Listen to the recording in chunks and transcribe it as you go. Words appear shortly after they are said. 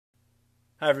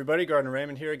Hi everybody, Gardner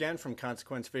Raymond here again from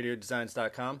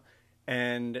consequencevideodesigns.com.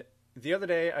 And the other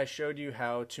day I showed you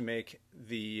how to make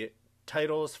the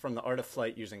titles from the Art of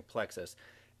Flight using Plexus.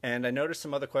 And I noticed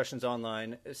some other questions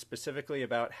online specifically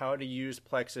about how to use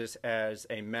Plexus as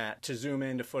a mat to zoom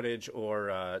into footage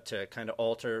or to kind of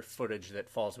alter footage that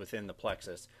falls within the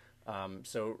Plexus.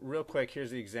 So real quick,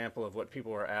 here's the example of what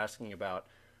people were asking about.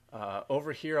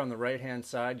 Over here on the right hand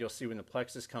side, you'll see when the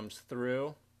Plexus comes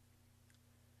through.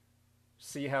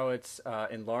 See how it's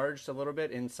enlarged a little bit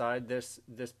inside this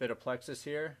bit of Plexus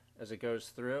here as it goes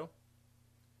through.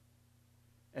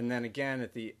 And then again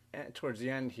at the towards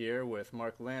the end here with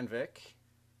Mark Landvik.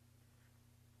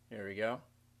 Here we go.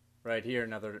 Right here,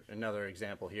 another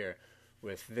example here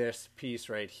with this piece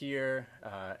right here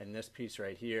and this piece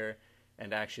right here,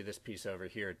 and actually this piece over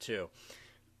here too.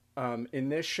 In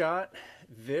this shot,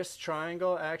 this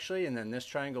triangle actually, and then this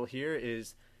triangle here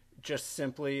is just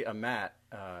simply a mat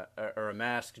or a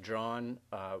mask drawn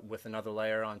with another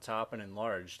layer on top and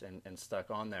enlarged and stuck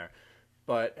on there.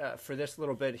 But for this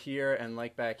little bit here and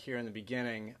like back here in the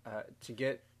beginning, to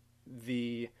get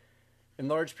the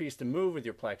enlarged piece to move with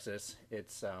your Plexus,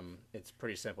 it's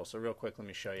pretty simple. So real quick, let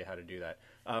me show you how to do that.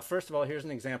 First of all, here's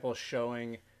an example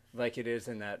showing like it is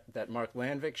in that Mark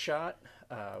Landvik shot.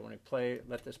 When I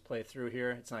let this play through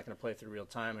here, it's not going to play through real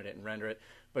time. I didn't render it,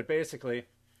 but basically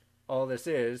all this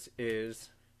is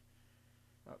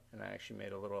oh, and I actually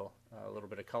made a little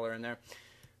bit of color in there.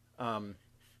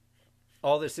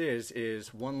 All this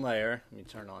is one layer. Let me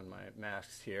turn on my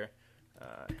masks here.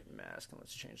 Mask, and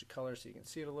let's change the color so you can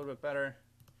see it a little bit better.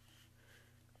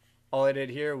 All I did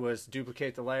here was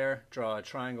duplicate the layer, draw a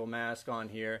triangle mask on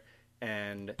here,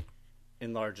 and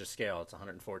enlarge the scale. It's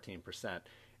 114%.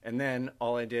 And then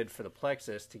all I did for the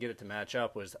Plexus to get it to match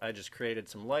up was I just created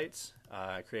some lights.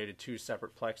 I created two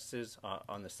separate Plexuses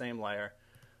on the same layer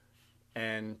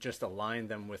and just aligned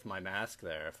them with my mask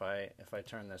there. If I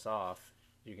turn this off,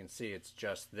 you can see it's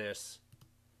just this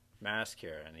mask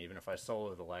here. And even if I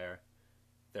solo the layer,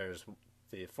 there's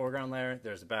the foreground layer,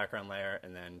 there's the background layer,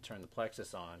 and then turn the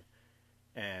Plexus on,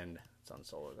 and let's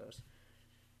unsolo those.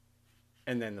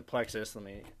 And then the Plexus,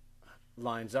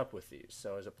 lines up with these.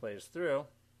 So as it plays through,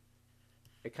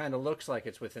 it kind of looks like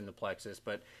it's within the Plexus,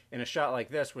 but in a shot like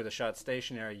this where the shot's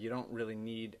stationary, you don't really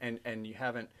need, and you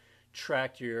haven't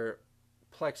tracked your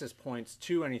Plexus points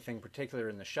to anything particular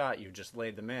in the shot, you've just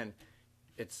laid them in.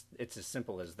 It's as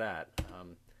simple as that.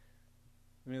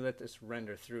 Let me let this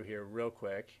render through here real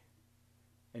quick,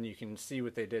 and you can see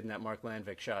what they did in that Mark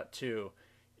Landvik shot too,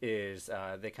 is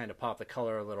they kind of pop the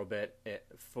color a little bit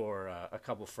for a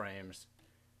couple frames.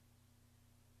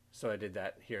 So I did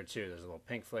that here too. There's a little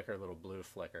pink flicker, a little blue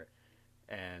flicker,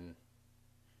 and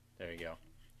there you go.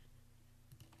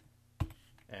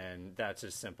 And that's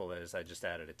as simple as I just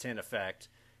added a tint effect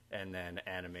and then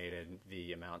animated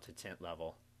the amount to tint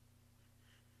level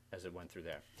as it went through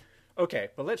there. Okay,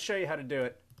 but let's show you how to do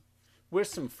it with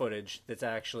some footage that's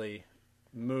actually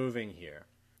moving here.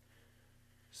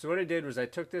 So what I did was I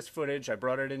took this footage, I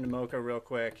brought it into Mocha real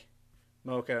quick.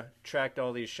 Mocha tracked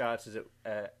all these shots as it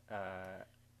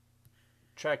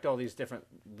tracked all these different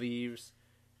leaves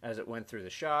as it went through the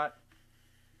shot,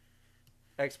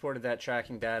 exported that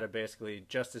tracking data basically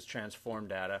just as transform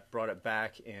data, brought it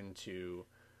back into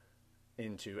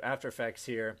After Effects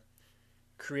here,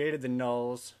 created the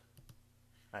nulls.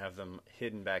 I have them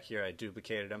hidden back here. I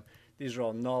duplicated them. These are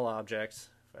all null objects.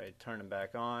 If I turn them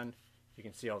back on, you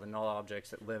can see all the null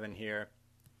objects that live in here.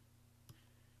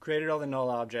 Created all the null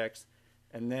objects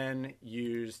and then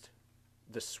used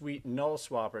the sweet Null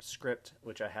Swapper script,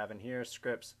 which I have in here,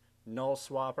 scripts Null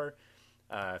Swapper.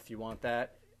 If you want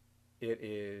that, it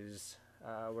is,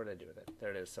 where did I do with it?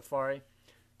 There it is, Safari.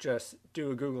 Just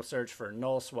do a Google search for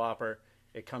Null Swapper.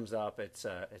 It comes up. It's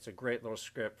a great little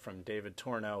script from David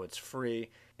Torno. It's free,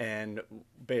 and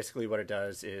basically what it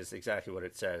does is exactly what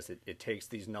it says. It takes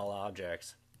these null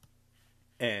objects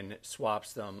and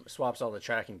swaps all the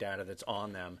tracking data that's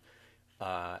on them,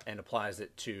 and applies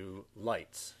it to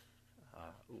lights,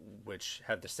 which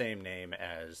have the same name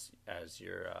as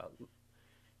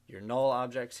your null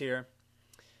objects here,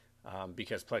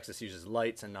 because Plexus uses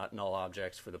lights and not null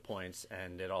objects for the points,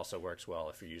 and it also works well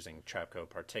if you're using Trapco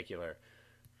Particular.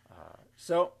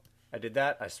 So I did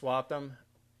that. I swapped them.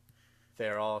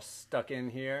 They're all stuck in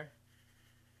here,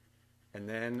 and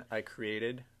then I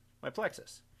created my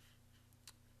Plexus.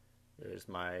 There's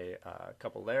my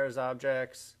couple layers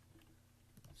objects.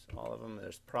 All of them.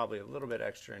 There's probably a little bit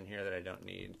extra in here that I don't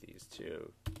need. These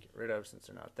two get rid of since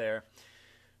they're not there.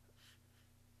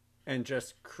 And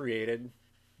just created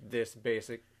this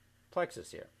basic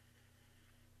Plexus here.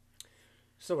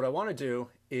 So what I want to do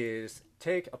is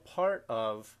take a part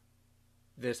of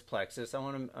this plexus. I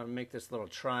want to make this little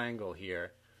triangle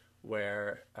here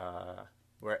where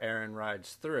Aaron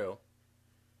rides through,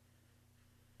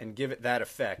 and give it that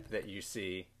effect that you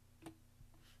see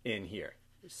in here.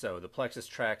 So the plexus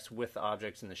tracks with the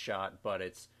objects in the shot, but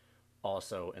it's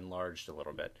also enlarged a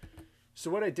little bit.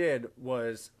 So what I did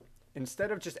was,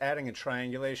 instead of just adding a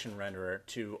triangulation renderer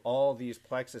to all these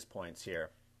plexus points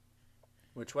here,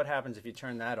 which what happens if you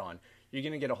turn that on, you're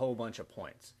going to get a whole bunch of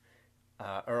points,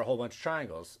 or a whole bunch of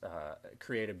triangles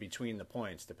created between the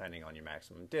points depending on your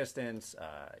maximum distance,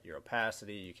 your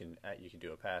opacity. You can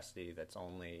do opacity that's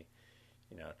only,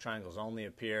 triangles only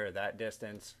appear at that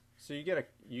distance. So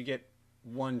you get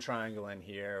one triangle in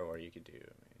here, or you could do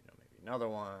maybe another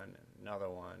one and another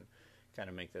one, kind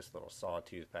of make this little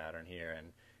sawtooth pattern here,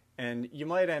 and you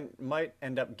might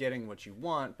end up getting what you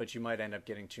want, but you might end up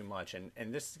getting too much, and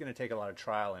this is going to take a lot of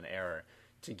trial and error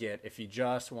to get, if you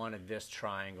just wanted this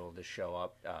triangle to show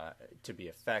up to be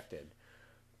affected.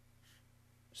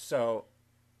 So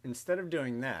instead of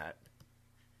doing that,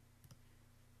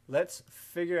 let's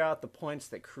figure out the points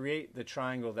that create the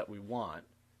triangle that we want.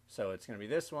 So it's going to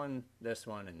be this one,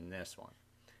 and this one.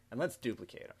 And let's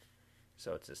duplicate them.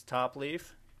 So it's this top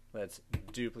leaf. Let's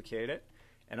duplicate it.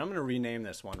 And I'm going to rename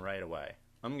this one right away.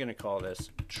 I'm going to call this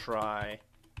try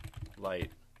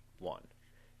light 1.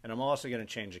 And I'm also going to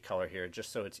change the color here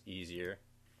just so it's easier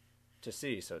to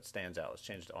see, so it stands out. Let's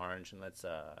change it to orange, and let's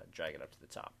drag it up to the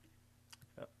top.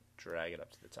 Drag it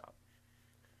up to the top.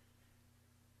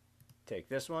 Take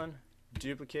this one,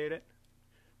 duplicate it,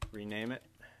 rename it,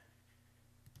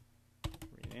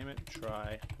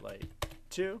 try light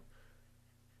 2,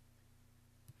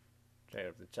 drag it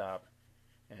up to the top,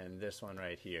 and this one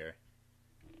right here,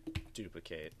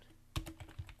 duplicate,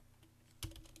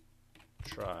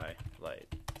 try light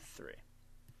 3.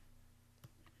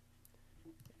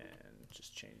 And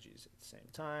just change these at the same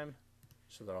time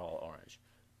so they're all orange.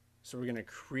 So we're going to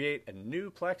create a new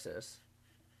plexus.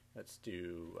 Let's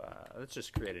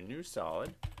just create a new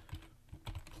solid,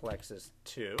 plexus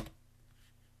 2,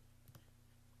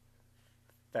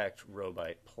 effect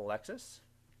rowbyte plexus,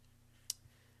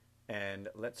 and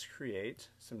let's create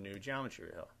some new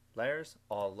geometry layers.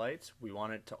 All lights, we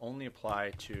want it to only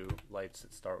apply to lights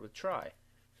that start with try.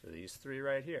 So these 3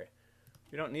 right here.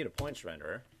 We don't need a points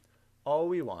renderer. All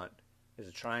we want is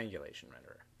a triangulation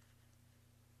renderer.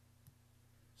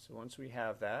 So once we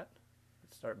have that,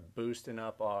 let's start boosting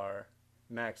up our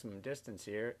maximum distance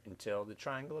here until the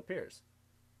triangle appears.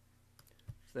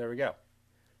 So there we go.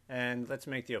 And let's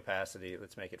make the opacity,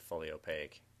 let's make it fully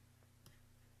opaque.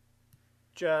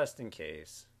 Just in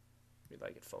case we'd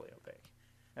like it fully opaque.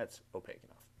 That's opaque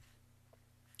enough.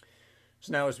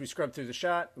 So now as we scrub through the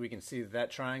shot, we can see that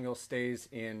that triangle stays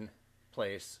in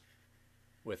place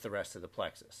with the rest of the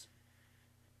plexus.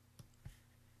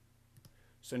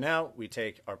 So now we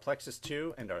take our plexus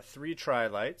 2 and our 3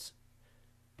 tri-lights,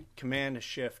 Command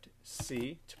Shift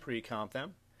C to pre-comp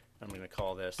them. I'm going to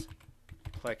call this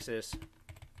plexus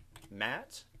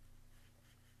matte.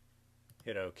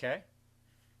 Hit OK.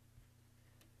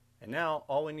 And now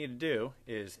all we need to do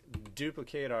is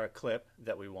duplicate our clip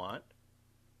that we want,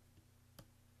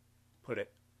 put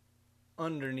it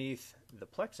underneath the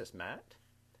plexus matte,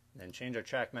 and then change our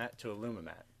track matte to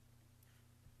Illumimatte.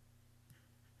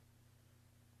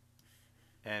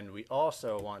 And we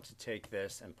also want to take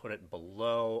this and put it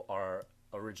below our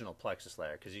original plexus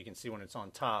layer, because you can see when it's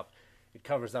on top, it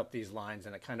covers up these lines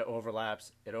and it kind of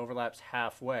overlaps. It overlaps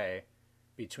halfway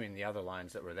between the other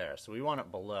lines that were there. So we want it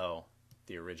below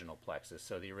the original plexus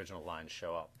so the original lines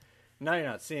show up. Now you're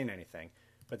not seeing anything,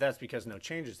 but that's because no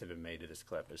changes have been made to this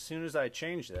clip. As soon as I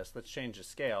change this, let's change the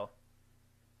scale.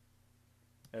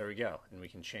 There we go. And we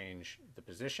can change the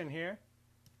position here.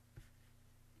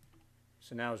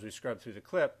 So now as we scrub through the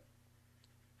clip,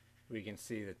 we can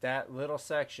see that that little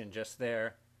section just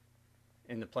there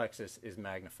in the plexus is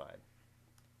magnified.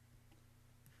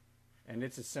 And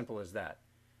it's as simple as that.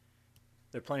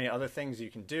 There are plenty of other things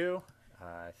you can do.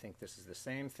 I think this is the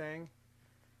same thing.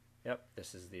 Yep,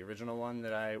 this is the original one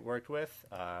that I worked with.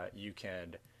 You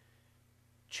can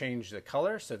change the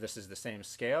color, so this is the same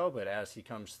scale, but as he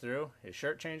comes through, his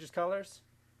shirt changes colors.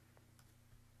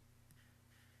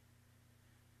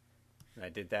 And I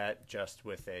did that just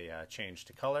with a change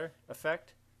to color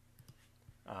effect.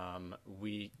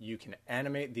 You can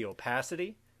animate the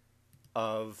opacity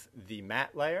of the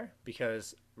matte layer,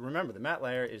 because remember, the matte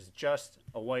layer is just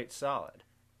a white solid.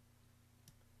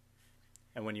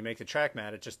 And when you make the track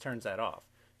matte, it just turns that off.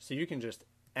 So you can just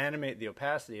animate the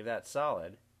opacity of that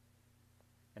solid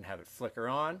and have it flicker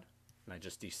on. And I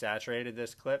just desaturated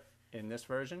this clip in this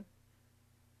version.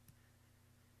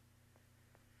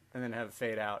 and then have it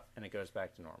fade out, and it goes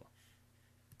back to normal.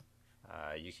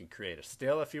 You can create a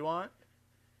still if you want.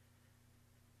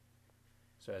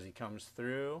 So as he comes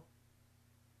through,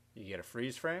 you get a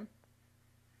freeze frame.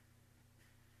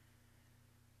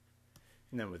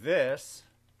 And then with this,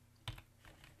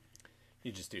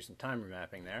 you just do some time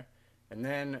remapping there. And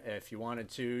then if you wanted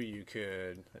to, you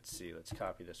could, let's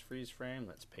copy this freeze frame,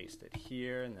 let's paste it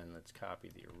here, and then let's copy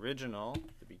the original,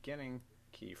 the beginning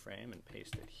keyframe, and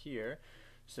paste it here.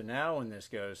 So now when this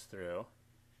goes through,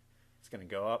 it's going to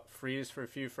go up, freeze for a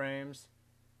few frames,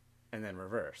 and then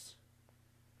reverse.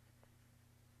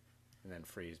 And then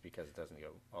freeze because it doesn't go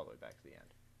all the way back to the end.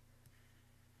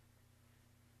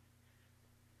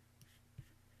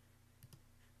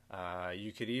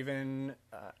 You could even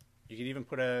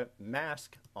put a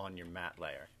mask on your matte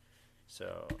layer.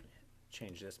 So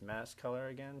change this mask color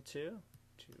again to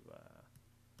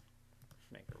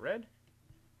make it red.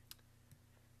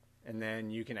 And then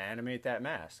you can animate that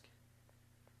mask.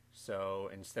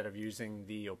 So instead of using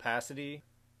the opacity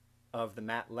of the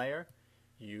matte layer,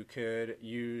 you could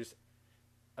use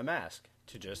a mask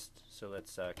to so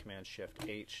let's Command Shift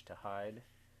H to hide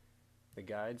the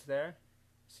guides there.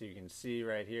 So you can see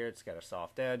right here, it's got a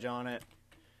soft edge on it.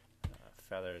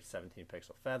 Feather, 17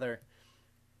 pixel feather.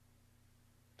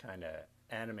 Kind of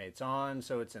animates on,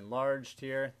 so it's enlarged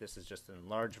here. This is just an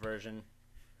enlarged version.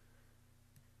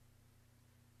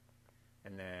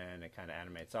 And then it kind of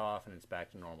animates off, and it's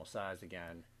back to normal size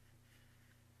again.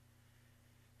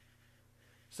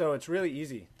 So it's really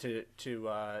easy to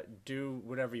do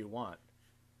whatever you want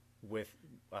with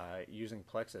using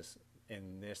Plexus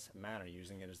in this manner,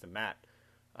 using it as the mat.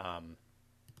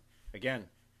 Again,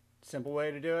 simple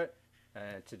way to do it,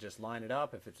 to just line it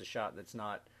up if it's a shot that's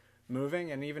not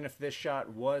moving. And even if this shot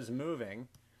was moving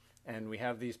and we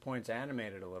have these points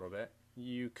animated a little bit,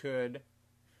 you could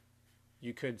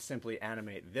simply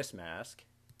animate this mask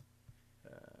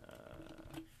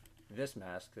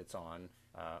that's on.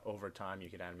 Over time you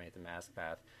could animate the mask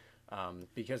path,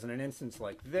 because in an instance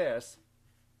like this,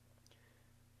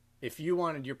 if you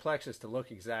wanted your Plexus to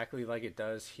look exactly like it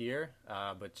does here,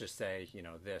 but just say,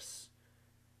 this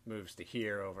moves to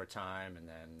here over time, and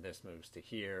then this moves to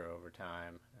here over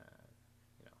time,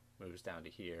 moves down to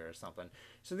here or something.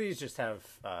 So these just have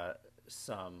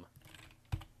some,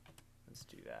 let's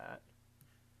do that.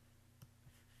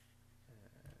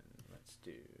 And let's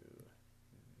do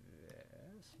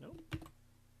this, nope.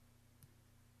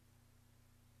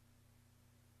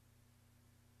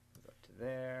 Move up to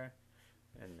there,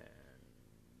 and then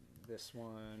this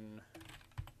one, I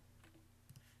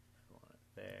want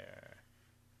it there,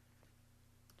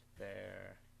 to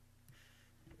there,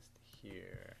 this to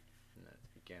here, and then at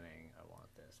the beginning I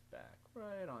want this back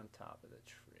right on top of the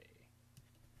tree.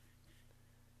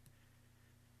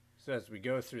 So as we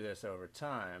go through this over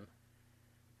time,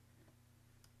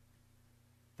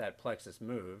 that Plexus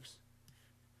moves,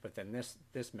 but then this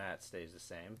mat stays the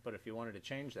same. But if you wanted to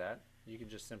change that, you could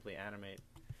just simply animate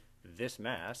this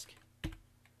mask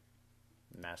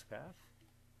path,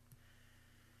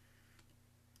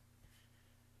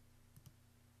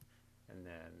 and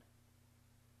then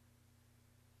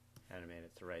animate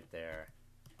it to right there,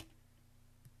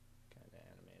 kind of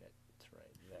animate it to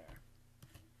right there.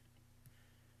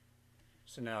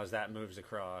 So now as that moves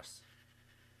across,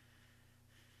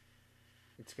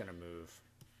 it's going to move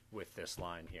with this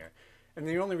line here. And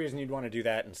the only reason you'd want to do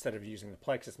that instead of using the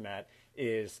Plexus mat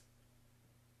is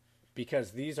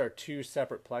because these are two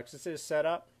separate Plexuses set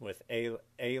up with a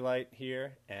light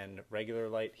here and regular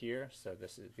light here. So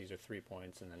these are 3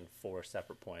 points and then 4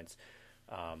 separate points,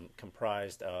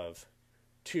 comprised of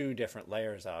 2 different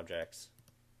layers objects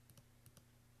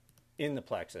in the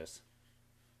Plexus.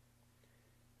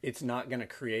 It's not going to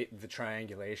create the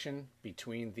triangulation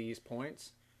between these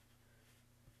points.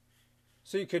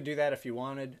 So you could do that if you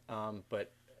wanted,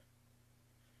 but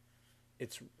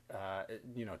it's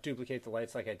duplicate the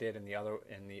lights like I did in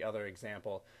the other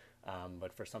example.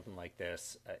 But for something like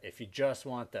this, if you just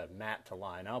want the mat to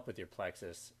line up with your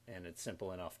Plexus and it's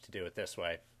simple enough to do it this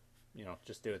way,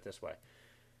 just do it this way.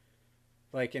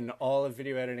 Like in all of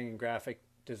video editing and graphic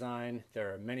design,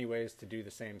 there are many ways to do the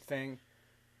same thing,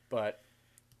 but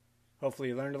hopefully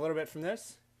you learned a little bit from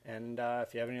this. And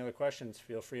if you have any other questions,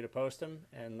 feel free to post them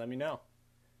and let me know.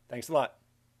 Thanks a lot.